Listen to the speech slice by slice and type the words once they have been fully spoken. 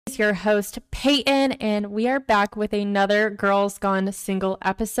Your host Peyton, and we are back with another Girls Gone Single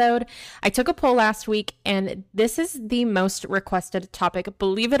episode. I took a poll last week and this is the most requested topic.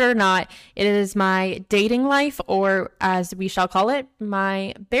 Believe it or not, it is my dating life, or as we shall call it,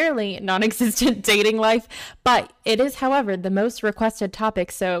 my barely non-existent dating life. But it is, however, the most requested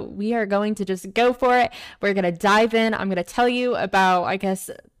topic, so we are going to just go for it. We're going to dive in. I'm going to tell you about,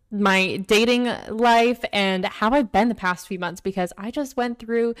 my dating life and how I've been the past few months, because I just went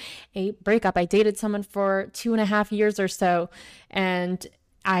through a breakup. I dated someone for 2.5 years or so, and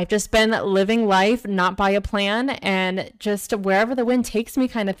I've just been living life not by a plan and just wherever the wind takes me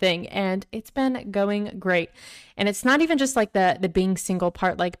kind of thing. And it's been going great. And it's not even just like the being single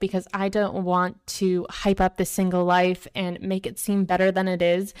part, like, because I don't want to hype up the single life and make it seem better than it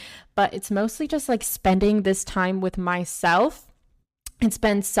is, but it's mostly just like spending this time with myself. It's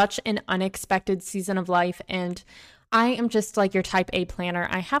been such an unexpected season of life, and I am just like your type A planner.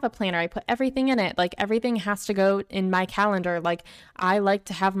 I have a planner. I put everything in it. Like, everything has to go in my calendar. Like, I like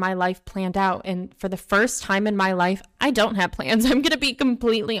to have my life planned out. And for the first time in my life, I don't have plans. I'm going to be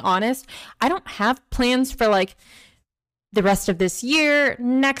completely honest. I don't have plans for like the rest of this year,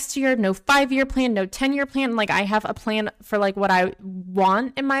 next year, no 5-year plan, no 10-year plan. Like, I have a plan for like what I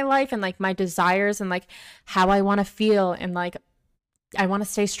want in my life and like my desires and like how I want to feel, and like I want to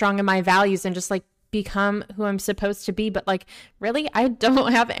stay strong in my values and just like become who I'm supposed to be. But like, really, I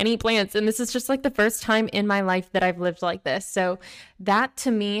don't have any plans. And this is just like the first time in my life that I've lived like this. So that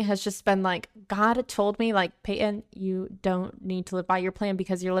to me has just been like, God told me, like, Peyton, you don't need to live by your plan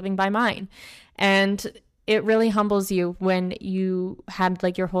because you're living by mine. And it really humbles you when you had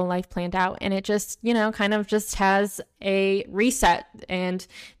like your whole life planned out, and it just, kind of just has a reset. And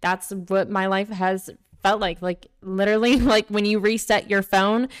that's what my life has felt like literally, like when you reset your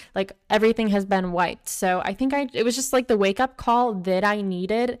phone, like everything has been wiped. So I think it was just like the wake up call that I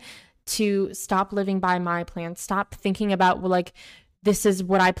needed to stop living by my plan, stop thinking about, well, like, this is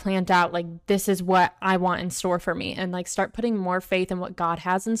what I planned out, like this is what I want in store for me, and like start putting more faith in what God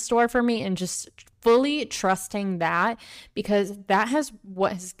has in store for me, and just fully trusting that, because that has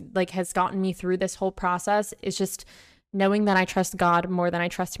gotten me through this whole process, is just knowing that I trust God more than I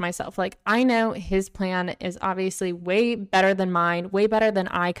trust myself. Like, I know his plan is obviously way better than mine, way better than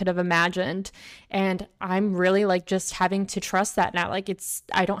I could have imagined. And I'm really like just having to trust that now. Like,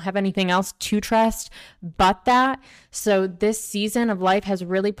 I don't have anything else to trust but that. So this season of life has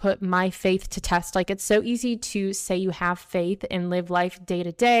really put my faith to test. Like, it's so easy to say you have faith and live life day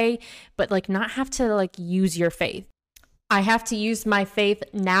to day, but like not have to like use your faith. I have to use my faith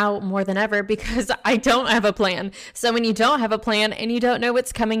now more than ever because I don't have a plan. So when you don't have a plan and you don't know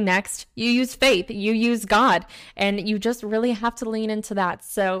what's coming next, you use faith, you use God, and you just really have to lean into that.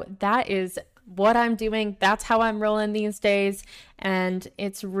 So that is what I'm doing. That's how I'm rolling these days. And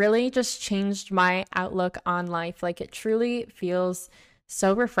it's really just changed my outlook on life. Like, it truly feels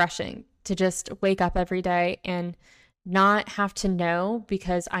so refreshing to just wake up every day and not have to know,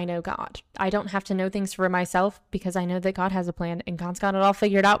 because I know God. I don't have to know things for myself because I know that God has a plan and God's got it all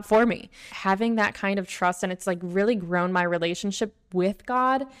figured out for me. Having that kind of trust, and it's like really grown my relationship with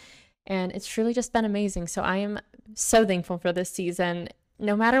God, and it's truly just been amazing. So I am so thankful for this season.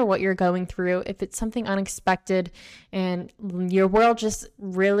 No matter what you're going through, if it's something unexpected and your world just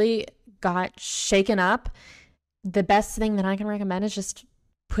really got shaken up, the best thing that I can recommend is just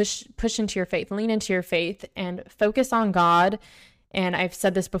push into your faith, lean into your faith, and focus on God. And I've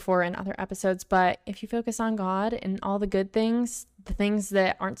said this before in other episodes, but if you focus on God and all the good things, the things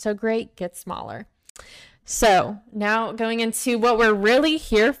that aren't so great get smaller. So now going into what we're really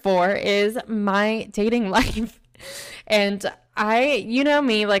here for is my dating life. And you know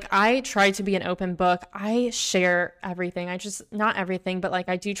me, like, I try to be an open book. I share everything. Not everything, but like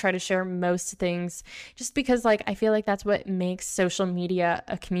I do try to share most things, just because like I feel like that's what makes social media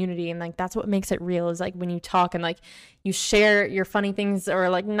a community, and like that's what makes it real, is like when you talk and like you share your funny things or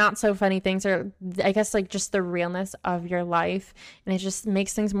like not so funny things, or I guess like just the realness of your life. And it just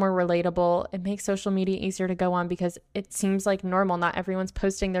makes things more relatable. It makes social media easier to go on because it seems like normal. Not everyone's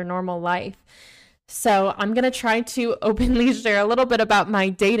posting their normal life. So I'm going to try to openly share a little bit about my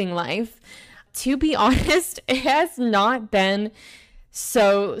dating life. To be honest, it has not been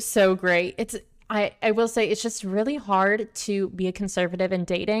so great. I will say it's just really hard to be a conservative in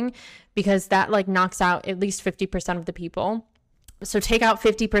dating, because that like knocks out at least 50% of the people. So take out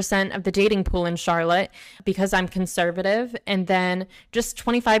 50% of the dating pool in Charlotte because I'm conservative, and then just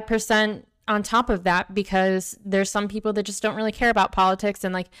 25% on top of that because there's some people that just don't really care about politics,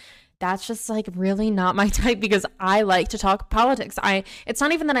 and like that's just like really not my type, because I like to talk politics. It's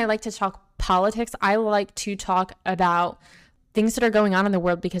not even that I like to talk politics. I like to talk about things that are going on in the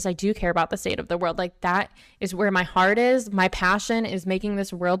world, because I do care about the state of the world. Like, that is where my heart is. My passion is making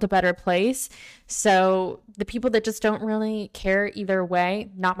this world a better place. So the people that just don't really care either way,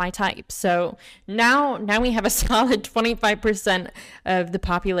 not my type. So now we have a solid 25% of the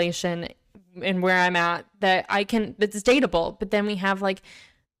population and where I'm at that's dateable. But then we have like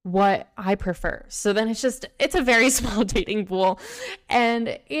what I prefer. So then it's a very small dating pool,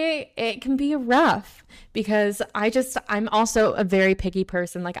 and it can be rough because I'm also a very picky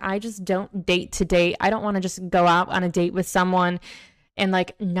person. Like, I just don't date to date. I don't want to just go out on a date with someone and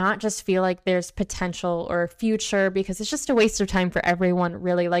like not just feel like there's potential or future, because it's just a waste of time for everyone,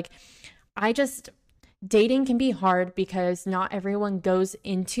 really. Like, dating can be hard because not everyone goes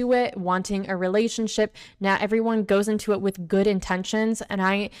into it wanting a relationship. Not everyone goes into it with good intentions. And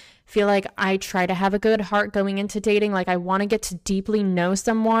I feel like I try to have a good heart going into dating. Like, I want to get to deeply know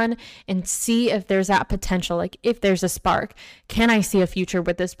someone and see if there's that potential. Like, if there's a spark, can I see a future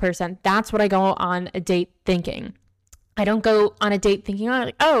with this person? That's what I go on a date thinking. I don't go on a date thinking,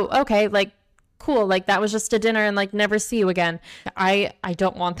 oh, okay, like, cool, like that was just a dinner and like never see you again. I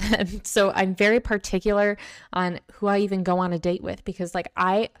don't want that. So I'm very particular on who I even go on a date with, because like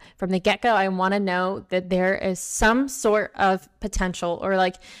from the get-go, I want to know that there is some sort of potential, or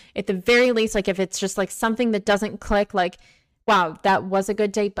like at the very least, like if it's just like something that doesn't click, like, wow, that was a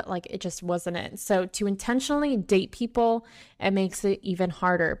good date, but like it just wasn't it. So to intentionally date people, it makes it even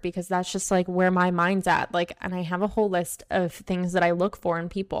harder, because that's just like where my mind's at. Like, and I have a whole list of things that I look for in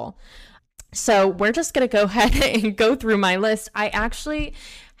people. So we're just going to go ahead and go through my list. I actually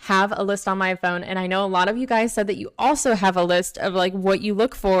have a list on my phone, and I know a lot of you guys said that you also have a list of like what you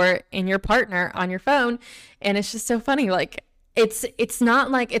look for in your partner on your phone. And it's just so funny. Like, it's not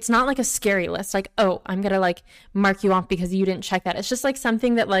like a scary list. Like, oh, I'm going to like mark you off because you didn't check that. It's just like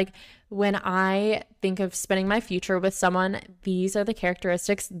something that like when I think of spending my future with someone, these are the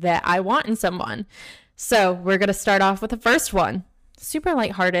characteristics that I want in someone. So we're going to start off with the first one. Super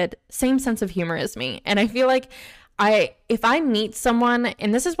lighthearted, same sense of humor as me. And I feel like if I meet someone,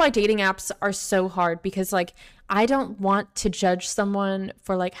 and this is why dating apps are so hard, because like I don't want to judge someone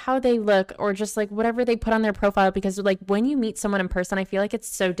for like how they look or just like whatever they put on their profile, because like when you meet someone in person, I feel like it's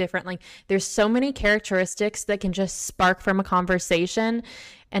so different. Like, there's so many characteristics that can just spark from a conversation.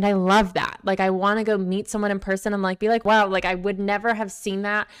 And I love that. Like, I want to go meet someone in person and like be like, wow, like I would never have seen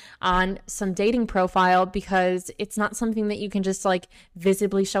that on some dating profile, because it's not something that you can just like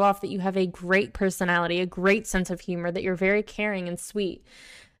visibly show off, that you have a great personality, a great sense of humor, that you're very caring and sweet.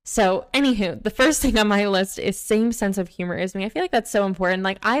 So anywho, the first thing on my list is same sense of humor as me. I feel like that's so important.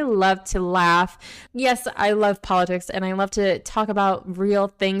 Like, I love to laugh. Yes, I love politics and I love to talk about real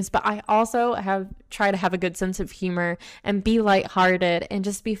things, but I also try to have a good sense of humor and be lighthearted and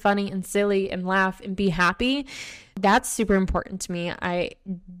just be funny and silly and laugh and be happy. That's super important to me. I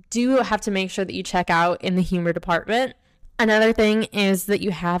do have to make sure that you check out in the humor department. Another thing is that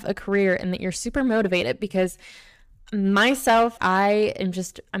you have a career and that you're super motivated, because myself, I'm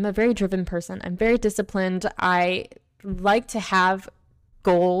a very driven person. I'm very disciplined. I like to have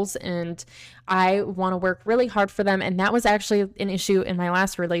goals and I want to work really hard for them. And that was actually an issue in my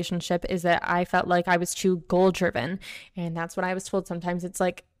last relationship, is that I felt like I was too goal driven. And that's what I was told. Sometimes it's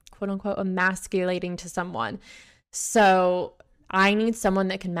like, quote unquote, emasculating to someone. So I need someone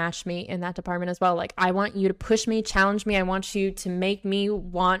that can match me in that department as well. Like, I want you to push me, challenge me. I want you to make me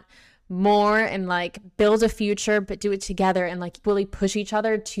want more and like build a future, but do it together and like really push each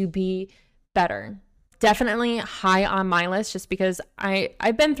other to be better. Definitely high on my list, just because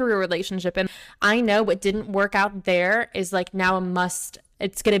I've been through a relationship and I know what didn't work out there is like now a must.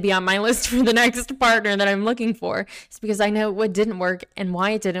 It's going to be on my list for the next partner that I'm looking for. It's because I know what didn't work and why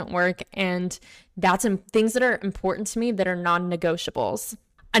it didn't work. And that's things that are important to me that are non-negotiables.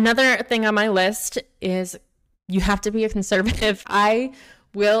 Another thing on my list is you have to be a conservative. I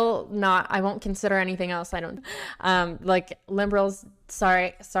won't consider anything else. I don't like liberals.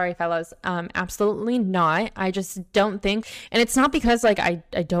 Sorry fellows. Absolutely not. I just don't think, and it's not because like I'm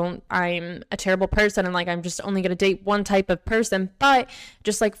a terrible person and like I'm just only gonna date one type of person, but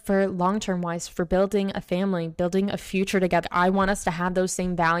just like for long-term wise, for building a family, building a future together, I want us to have those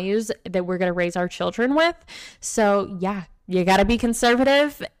same values that we're gonna raise our children with. So yeah, you gotta be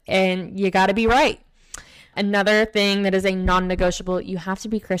conservative and you gotta be right. Another thing that is a non-negotiable, you have to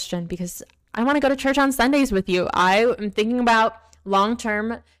be Christian, because I want to go to church on Sundays with you. I am thinking about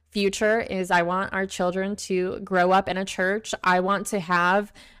long-term future is I want our children to grow up in a church. I want to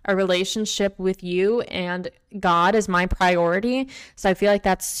have a relationship with you, and God is my priority. So I feel like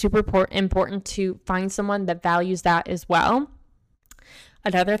that's super important to find someone that values that as well.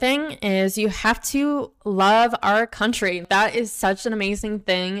 Another thing is you have to love our country. That is such an amazing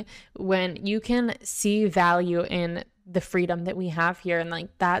thing when you can see value in the freedom that we have here. And like,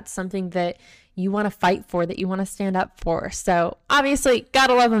 that's something that you want to fight for, that you want to stand up for. So obviously,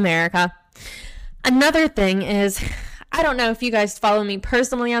 gotta love America. Another thing is, I don't know if you guys follow me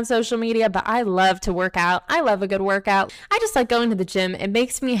personally on social media, but I love to work out. I love a good workout. I just like going to the gym. It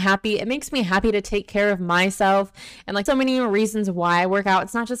makes me happy. It makes me happy to take care of myself. And like so many reasons why I work out.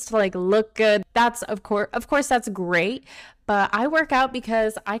 It's not just to like look good. That's of course that's great. But I work out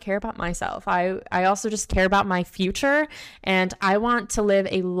because I care about myself. I also just care about my future, and I want to live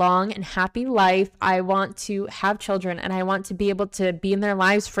a long and happy life. I want to have children, and I want to be able to be in their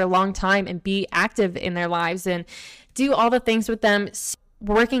lives for a long time and be active in their lives and do all the things with them.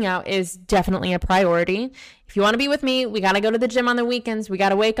 Working out is definitely a priority. If you want to be with me, we got to go to the gym on the weekends. We got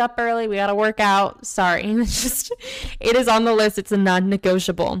to wake up early. We got to work out. Sorry. It is on the list. It's a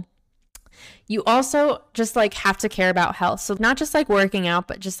non-negotiable. You also just like have to care about health. So not just like working out,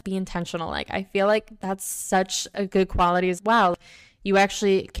 but just be intentional. Like, I feel like that's such a good quality as well. You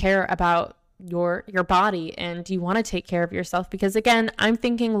actually care about your body, and you want to take care of yourself, because again, I'm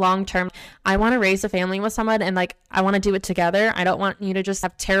thinking long term. I want to raise a family with someone, and like, I want to do it together. I don't want you to just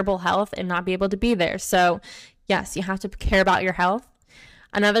have terrible health and not be able to be there. So yes, you have to care about your health.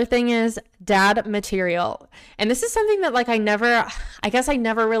 Another thing is dad material. And this is something that like I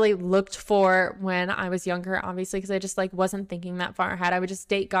never really looked for when I was younger, obviously, because I just like wasn't thinking that far ahead. I would just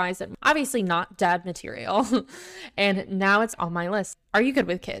date guys that obviously not dad material. And now it's on my list. Are you good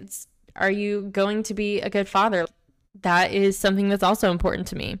with kids? Are you going to be a good father? That is something that's also important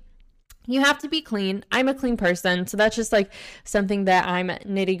to me. You have to be clean. I'm a clean person, so that's just like something that I'm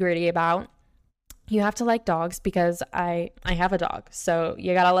nitty gritty about. You have to like dogs, because I have a dog, so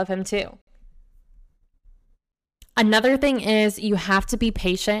you gotta love him too. Another thing is you have to be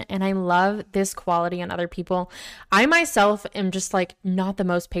patient, and I love this quality in other people. I myself am just like not the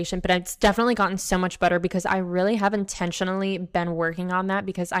most patient, but it's definitely gotten so much better because I really have intentionally been working on that,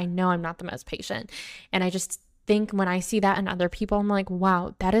 because I know I'm not the most patient. And I just think when I see that in other people, I'm like,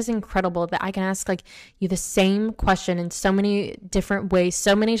 wow, that is incredible that I can ask like you the same question in so many different ways,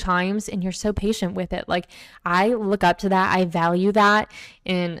 so many times, and you're so patient with it. Like, I look up to that. I value that.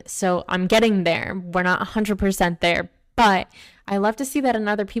 And so I'm getting there. We're not 100% there, but I love to see that in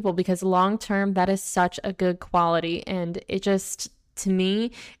other people, because long term, that is such a good quality. And it just, to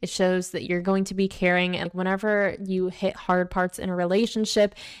me, it shows that you're going to be caring. And whenever you hit hard parts in a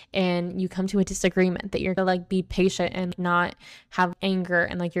relationship and you come to a disagreement, that you're gonna like be patient and not have anger,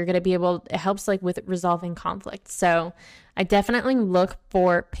 and like you're gonna be able, it helps like with resolving conflict. So I definitely look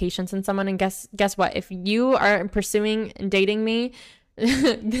for patience in someone. And guess what? If you are pursuing and dating me,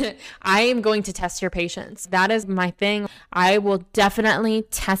 I am going to test your patience. That is my thing. I will definitely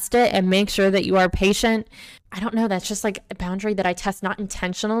test it and make sure that you are patient. I don't know. That's just like a boundary that I test, not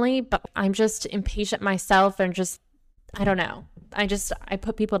intentionally, but I'm just impatient myself, and just, I don't know. I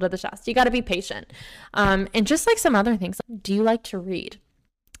put people to the test. You got to be patient. And just like some other things, do you like to read?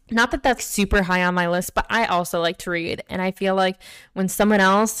 Not that that's super high on my list, but I also like to read. And I feel like when someone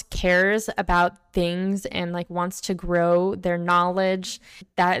else cares about things and like wants to grow their knowledge,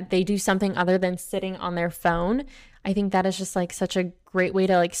 that they do something other than sitting on their phone, I think that is just like such a great way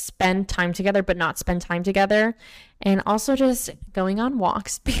to like spend time together, but not spend time together. And also just going on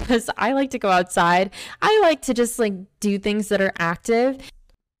walks, because I like to go outside. I like to just like do things that are active.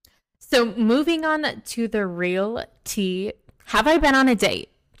 So moving on to the real tea, have I been on a date?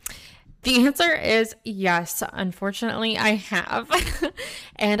 The answer is yes. Unfortunately, I have.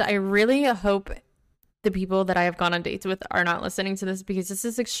 And I really hope the people that I have gone on dates with are not listening to this, because this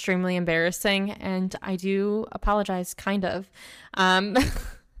is extremely embarrassing, and I do apologize, kind of.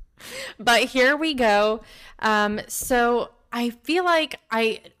 But here we go. So I feel like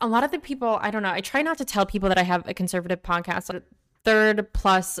a lot of the people, I don't know, I try not to tell people that I have a conservative podcast. Third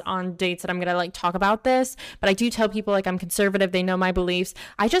plus on dates that I'm gonna like talk about this, but I do tell people like I'm conservative, they know my beliefs.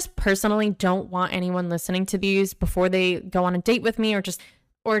 I just personally don't want anyone listening to these before they go on a date with me,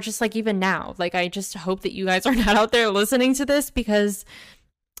 or just like even now. Like, I just hope that you guys are not out there listening to this, because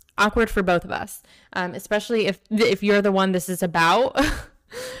awkward for both of us, especially if you're the one this is about.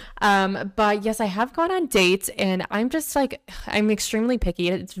 But yes, I have gone on dates, and I'm just like, I'm extremely picky.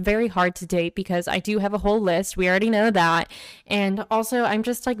 It's very hard to date because I do have a whole list. We already know that. And also I'm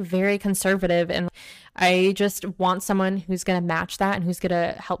just like very conservative, and I just want someone who's going to match that and who's going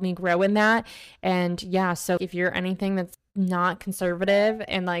to help me grow in that. And yeah, so if you're anything that's not conservative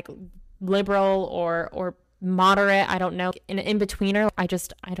and like liberal or moderate. I don't know. An in-betweener. I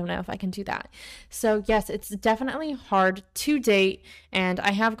don't know if I can do that. So yes, it's definitely hard to date. And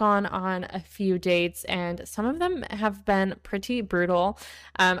I have gone on a few dates and some of them have been pretty brutal.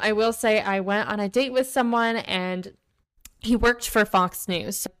 I will say I went on a date with someone and he worked for Fox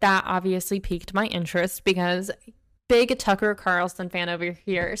News. That obviously piqued my interest because big Tucker Carlson fan over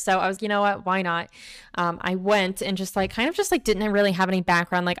here. So I was, you know what, why not? I went and just like didn't really have any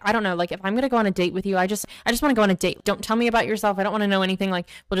background. Like, I don't know, like if I'm gonna go on a date with you, I just want to go on a date. Don't tell me about yourself. I don't want to know anything. Like,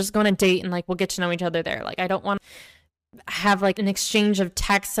 we'll just go on a date and like we'll get to know each other there. Like, I don't want have like an exchange of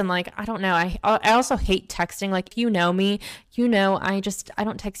texts and like I don't know, I also hate texting. Like, you know me, you know, I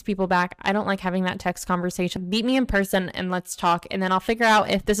don't text people back. I don't like having that text conversation. Meet me in person and let's talk, and then I'll figure out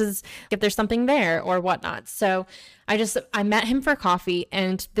if there's something there or whatnot. So I met him for coffee,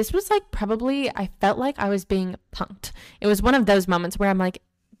 and this was like probably, I felt like I was being punked. It was one of those moments where I'm like,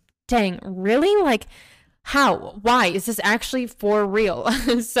 dang, really? Like, how? Why? Is this actually for real?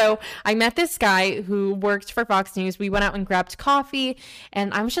 So I met this guy who worked for Fox News. We went out and grabbed coffee,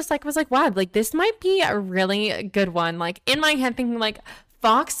 and I was like, wow, like this might be a really good one. Like in my head thinking like,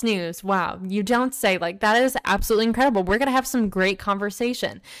 Fox News, wow, you don't say. Like, that is absolutely incredible. We're gonna have some great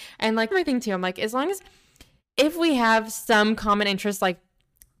conversation. And like my thing too, I'm like, as long as if we have some common interest, like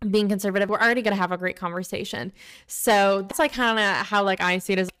being conservative, we're already going to have a great conversation. So that's like kind of how like I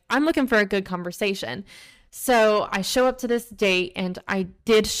see it, as I'm looking for a good conversation. So I show up to this date, and I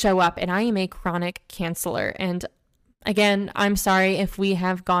did show up, and I am a chronic canceler. And again, I'm sorry if we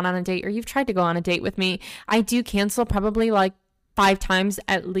have gone on a date or you've tried to go on a date with me. I do cancel probably like 5 times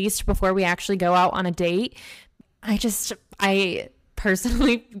at least before we actually go out on a date. I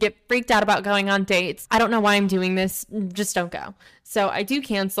personally get freaked out about going on dates. I don't know why I'm doing this. Just don't go. So I do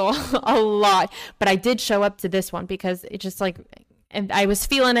cancel a lot, but I did show up to this one because it just like, and I was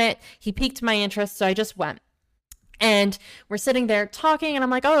feeling it. He piqued my interest, so I just went. And we're sitting there talking, and I'm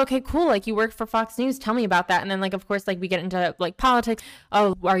like, oh, okay, cool. Like, you work for Fox News. Tell me about that. And then, like, of course, like we get into like politics.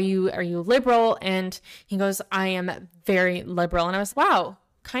 Oh, are you liberal? And he goes, I am very liberal. And I was, wow,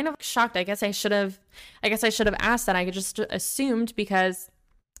 kind of shocked. I guess I should have asked that. I just assumed because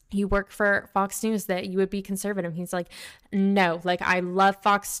you work for Fox News that you would be conservative. He's like, no, like I love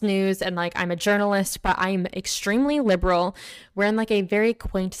Fox News and like I'm a journalist, but I'm extremely liberal. We're in like a very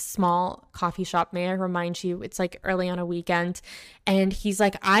quaint, small coffee shop. May I remind you, it's like early on a weekend. And he's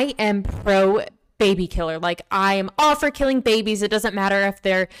like, I am pro baby killer. Like, I am all for killing babies. It doesn't matter if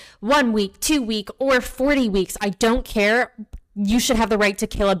they're 1 week, 2 week, or 40 weeks. I don't care. You should have the right to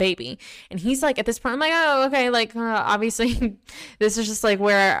kill a baby. And he's like, at this point, I'm like, oh, okay. Like, obviously this is just like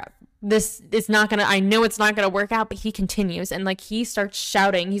where this is not gonna, I know it's not gonna work out, but he continues. And like, he starts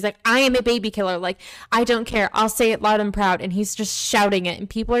shouting. He's like, I am a baby killer. Like, I don't care. I'll say it loud and proud. And he's just shouting it, and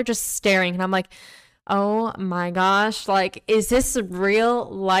people are just staring. And I'm like, oh my gosh, like, is this real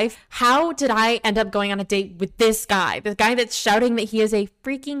life? How did I end up going on a date with this guy? The guy that's shouting that he is a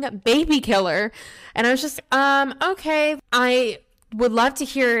freaking baby killer. And I was just, okay, I would love to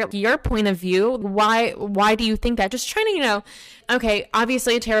hear your point of view. Why do you think that? Just trying to, okay,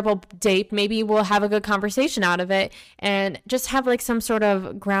 obviously a terrible date. Maybe we'll have a good conversation out of it and just have like some sort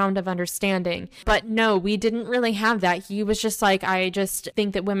of ground of understanding. But no, we didn't really have that. He was just like, I just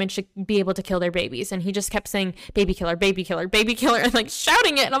think that women should be able to kill their babies. And he just kept saying baby killer, baby killer, baby killer, and like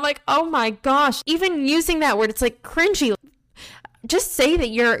shouting it. And I'm like, oh my gosh, even using that word, it's like cringy. Just say that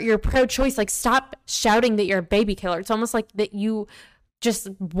you're pro-choice. Like, stop shouting that you're a baby killer. It's almost like that you just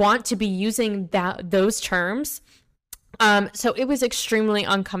want to be using those terms. So it was extremely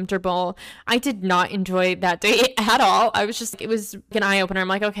uncomfortable. I did not enjoy that date at all. It was an eye-opener. I'm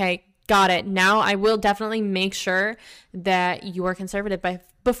like, okay, got it. Now I will definitely make sure that you are conservative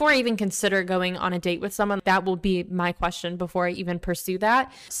before I even consider going on a date with someone. That will be my question before I even pursue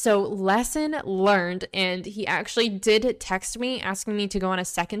that. So lesson learned. And he actually did text me asking me to go on a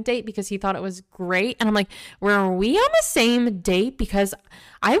second date because he thought it was great. And I'm like, were we on the same date? Because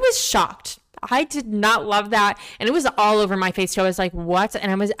I was shocked. I did not love that. And it was all over my face too. I was like, what?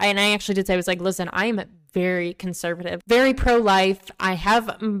 And I actually did say, I was like, listen, I am very conservative, very pro-life. I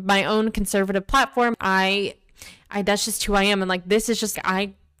have my own conservative platform. That's just who I am. And like, this is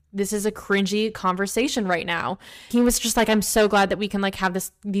a cringy conversation right now. He was just like, I'm so glad that we can like have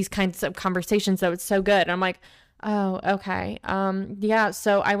these kinds of conversations. That was so good. And I'm like, Oh, okay. Yeah,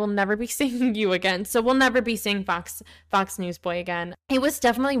 so I will never be seeing you again. So we'll never be seeing Fox News Boy again. It was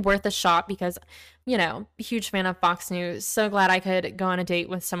definitely worth a shot because, huge fan of Fox News. So glad I could go on a date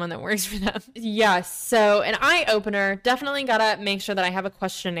with someone that works for them. Yes, so an eye opener, definitely gotta make sure that I have a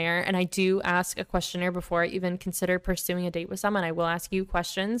questionnaire, and I do ask a questionnaire before I even consider pursuing a date with someone. I will ask you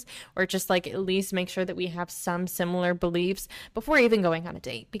questions, or just like at least make sure that we have some similar beliefs before even going on a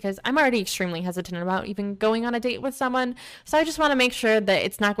date, because I'm already extremely hesitant about even going on a date with someone. So I just want to make sure that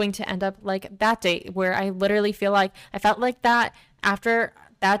it's not going to end up like that date where I literally I felt like that after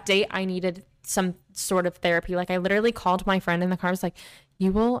that date I needed some sort of therapy. Like I literally called my friend in the car. I was like,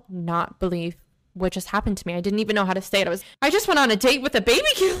 you will not believe what just happened to me. I didn't even know how to say it. I just went on a date with a baby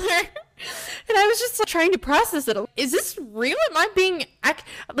killer. And I was just like, trying to process it. Is this real? Am I being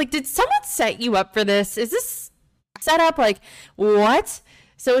like, did someone set you up for this? Is this set up? Like, what?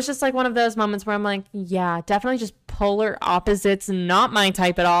 So it's just like one of those moments where I'm like, yeah, definitely just polar opposites, not my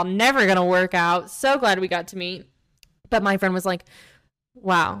type at all. Never gonna work out. So glad we got to meet. But my friend was like,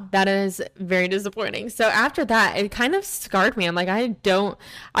 wow, that is very disappointing. So after that, it kind of scarred me. I'm like, I don't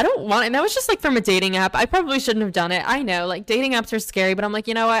want it. And that was just like from a dating app. I probably shouldn't have done it. I know, like dating apps are scary, but I'm like,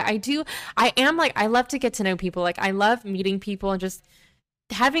 you know what? I love to get to know people. Like I love meeting people and just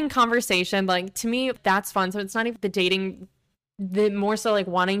having conversation. Like to me, that's fun. So it's not even the more so like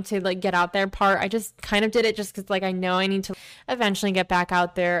wanting to like get out there part. I just kind of did it just because like I know I need to eventually get back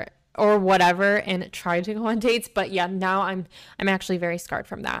out there or whatever and try to go on dates. But yeah, now I'm actually very scarred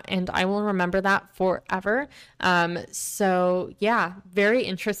from that, and I will remember that forever. So yeah, very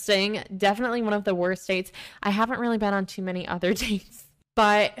interesting. Definitely one of the worst dates. I haven't really been on too many other dates,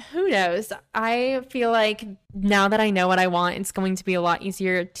 but who knows? I feel like now that I know what I want, it's going to be a lot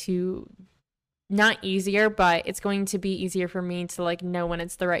easier to not easier, but it's going to be easier for me to like know when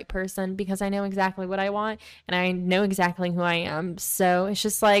it's the right person because I know exactly what I want and I know exactly who I am. So it's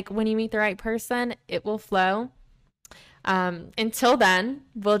just like when you meet the right person, it will flow. Until then,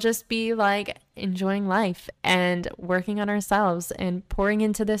 we'll just be like enjoying life and working on ourselves and pouring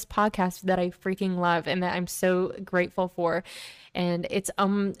into this podcast that I freaking love and that I'm so grateful for. And it's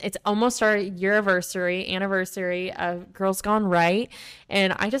almost our anniversary of Girls Gone Right.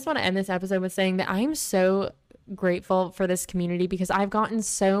 And I just want to end this episode with saying that I'm so grateful for this community because I've gotten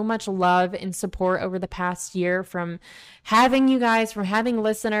so much love and support over the past year from having you guys, from having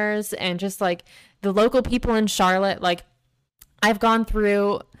listeners, and just like the local people in Charlotte. Like I've gone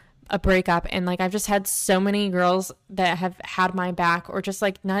through a breakup and like I've just had so many girls that have had my back, or just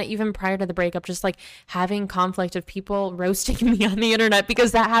like not even prior to the breakup, just like having conflict of people roasting me on the internet,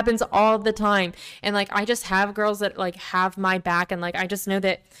 because that happens all the time. And like I just have girls that like have my back, and like I just know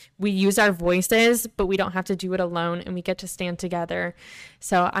that we use our voices but we don't have to do it alone and we get to stand together.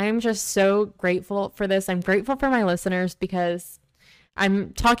 So I'm just so grateful for this. I'm grateful for my listeners because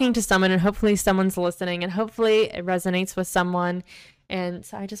I'm talking to someone and hopefully someone's listening and hopefully it resonates with someone. And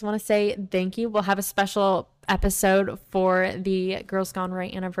so I just want to say thank you. We'll have a special episode for the Girls Gone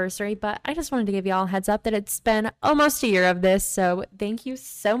Right anniversary, but I just wanted to give you all a heads up that it's been almost a year of this. So thank you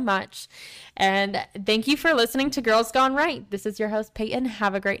so much. And thank you for listening to Girls Gone Right. This is your host, Peyton.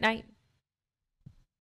 Have a great night.